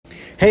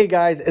Hey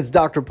guys, it's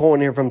Dr. Pullen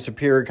here from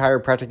Superior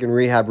Chiropractic and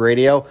Rehab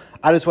Radio.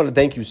 I just want to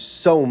thank you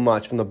so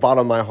much from the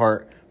bottom of my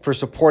heart for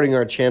supporting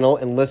our channel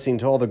and listening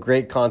to all the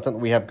great content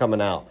that we have coming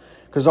out.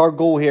 Because our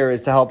goal here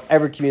is to help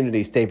every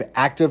community stay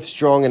active,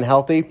 strong, and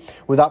healthy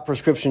without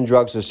prescription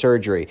drugs or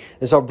surgery.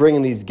 And so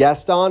bringing these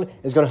guests on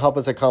is going to help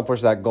us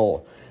accomplish that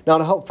goal. Now,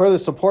 to help further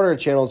support our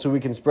channel so we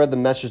can spread the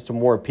message to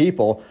more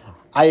people,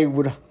 I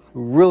would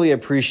really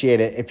appreciate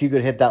it if you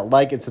could hit that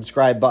like and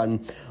subscribe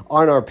button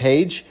on our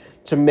page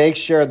to make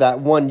sure that,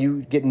 one,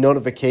 you get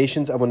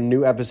notifications of when a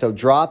new episode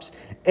drops,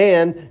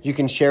 and you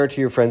can share it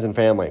to your friends and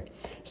family.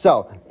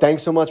 So,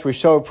 thanks so much. We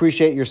so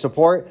appreciate your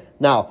support.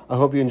 Now, I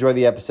hope you enjoy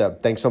the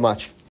episode. Thanks so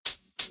much.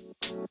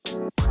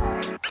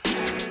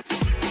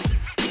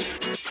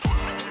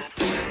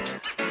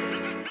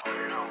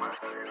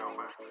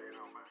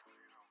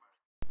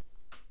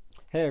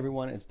 Hey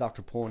everyone, it's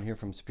Dr. Pullen here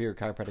from Superior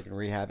Chiropractic and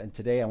Rehab, and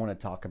today I want to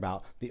talk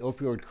about the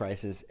opioid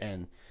crisis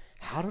and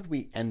how did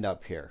we end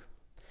up here?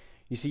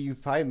 You see,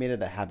 you've probably made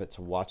it a habit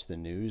to watch the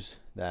news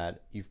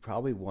that you've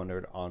probably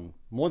wondered on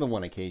more than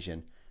one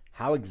occasion,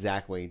 how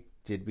exactly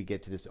did we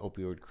get to this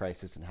opioid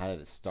crisis and how did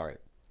it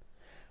start?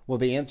 Well,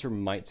 the answer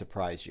might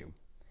surprise you.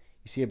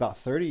 You see, about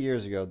 30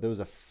 years ago, there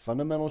was a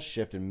fundamental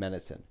shift in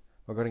medicine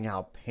regarding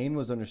how pain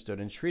was understood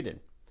and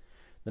treated.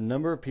 The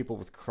number of people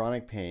with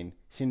chronic pain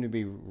seemed to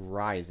be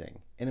rising,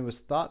 and it was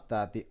thought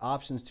that the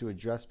options to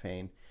address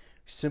pain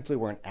simply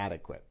weren't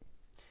adequate.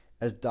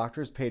 As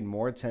doctors paid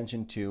more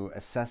attention to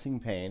assessing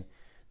pain,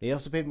 they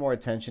also paid more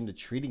attention to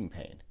treating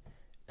pain.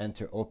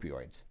 Enter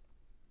opioids.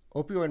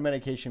 Opioid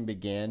medication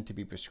began to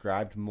be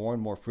prescribed more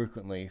and more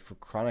frequently for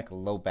chronic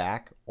low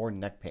back or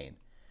neck pain.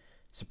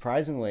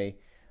 Surprisingly,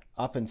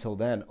 up until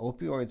then,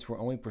 opioids were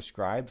only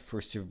prescribed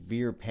for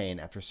severe pain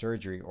after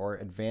surgery or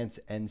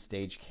advanced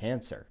end-stage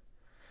cancer.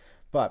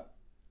 But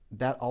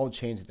that all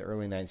changed in the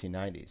early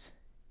 1990s.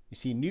 You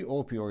see, new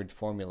opioid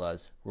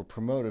formulas were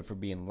promoted for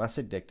being less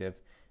addictive,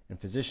 and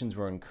physicians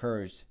were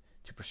encouraged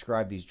to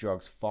prescribe these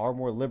drugs far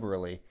more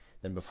liberally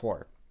than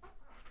before,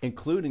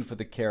 including for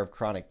the care of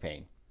chronic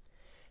pain.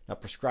 Now,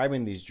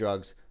 prescribing these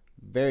drugs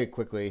very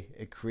quickly,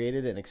 it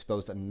created and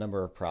exposed a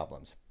number of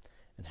problems.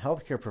 And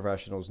healthcare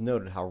professionals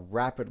noted how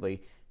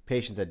rapidly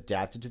patients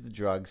adapted to the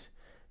drugs,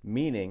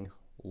 meaning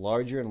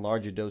larger and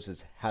larger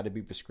doses had to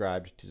be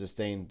prescribed to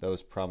sustain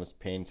those promised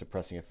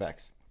pain-suppressing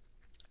effects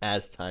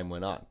as time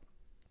went on.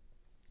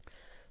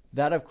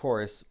 That, of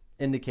course,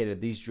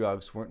 indicated these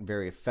drugs weren't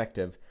very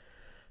effective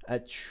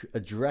at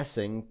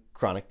addressing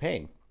chronic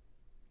pain.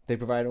 They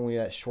provide only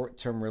that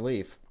short-term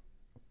relief,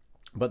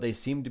 but they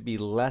seem to be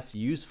less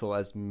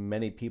useful for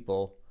many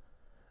people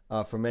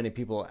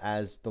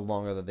as the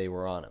longer that they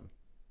were on them.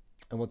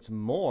 And what's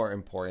more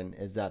important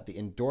is that the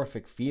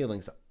endorphic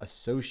feelings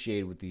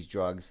associated with these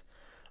drugs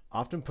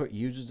often put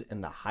users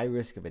in the high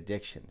risk of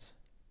addictions.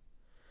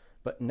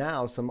 But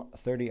now, some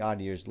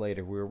 30-odd years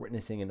later, we're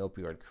witnessing an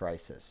opioid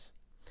crisis.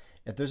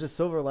 If there's a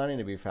silver lining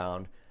to be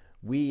found,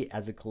 we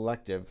as a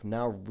collective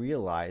now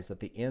realize that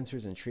the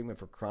answers in treatment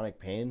for chronic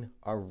pain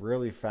are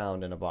rarely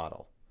found in a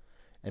bottle.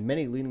 And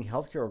many leading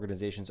healthcare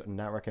organizations are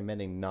now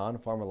recommending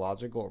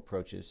non-pharmacological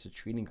approaches to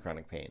treating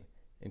chronic pain,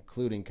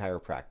 including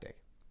chiropractic.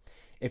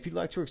 If you'd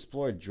like to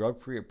explore a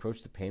drug-free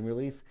approach to pain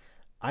relief,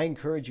 I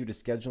encourage you to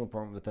schedule an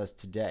appointment with us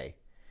today.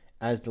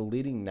 As the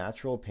leading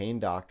natural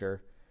pain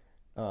doctor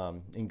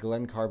in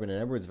Glen Carbon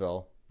and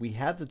Edwardsville, we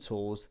have the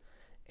tools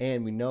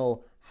and we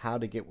know how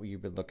to get what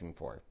you've been looking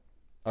for.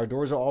 Our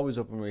doors are always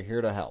open. We're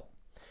here to help.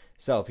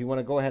 So if you want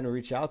to go ahead and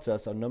reach out to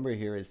us, our number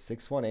here is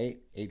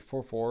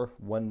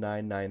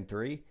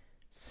 618-844-1993,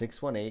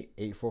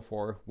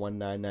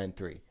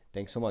 618-844-1993.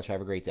 Thanks so much. Have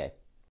a great day.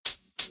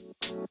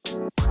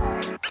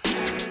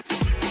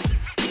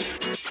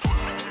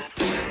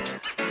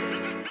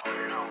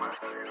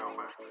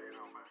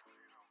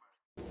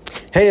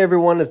 Hey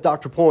everyone, it's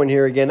Dr. Pullen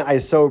here again. I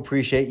so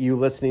appreciate you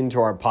listening to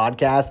our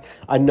podcast.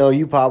 I know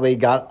you probably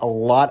got a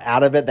lot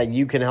out of it that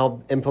you can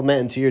help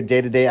implement into your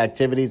day-to-day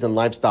activities and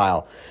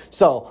lifestyle.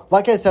 So,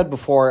 like I said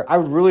before, I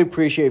would really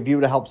appreciate you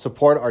to help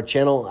support our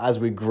channel as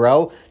we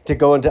grow to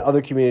go into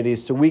other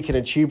communities so we can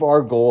achieve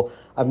our goal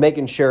of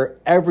making sure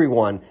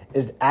everyone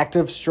is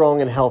active,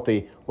 strong, and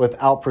healthy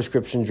without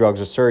prescription drugs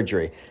or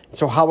surgery.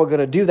 So how we're going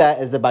to do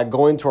that is that by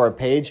going to our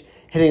page,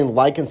 hitting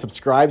like and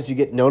subscribe so you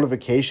get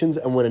notifications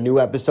and when a new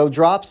episode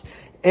drops,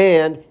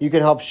 and you can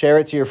help share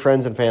it to your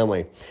friends and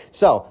family.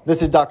 So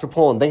this is Dr.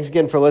 Pullen. Thanks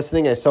again for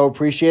listening. I so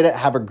appreciate it.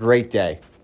 Have a great day.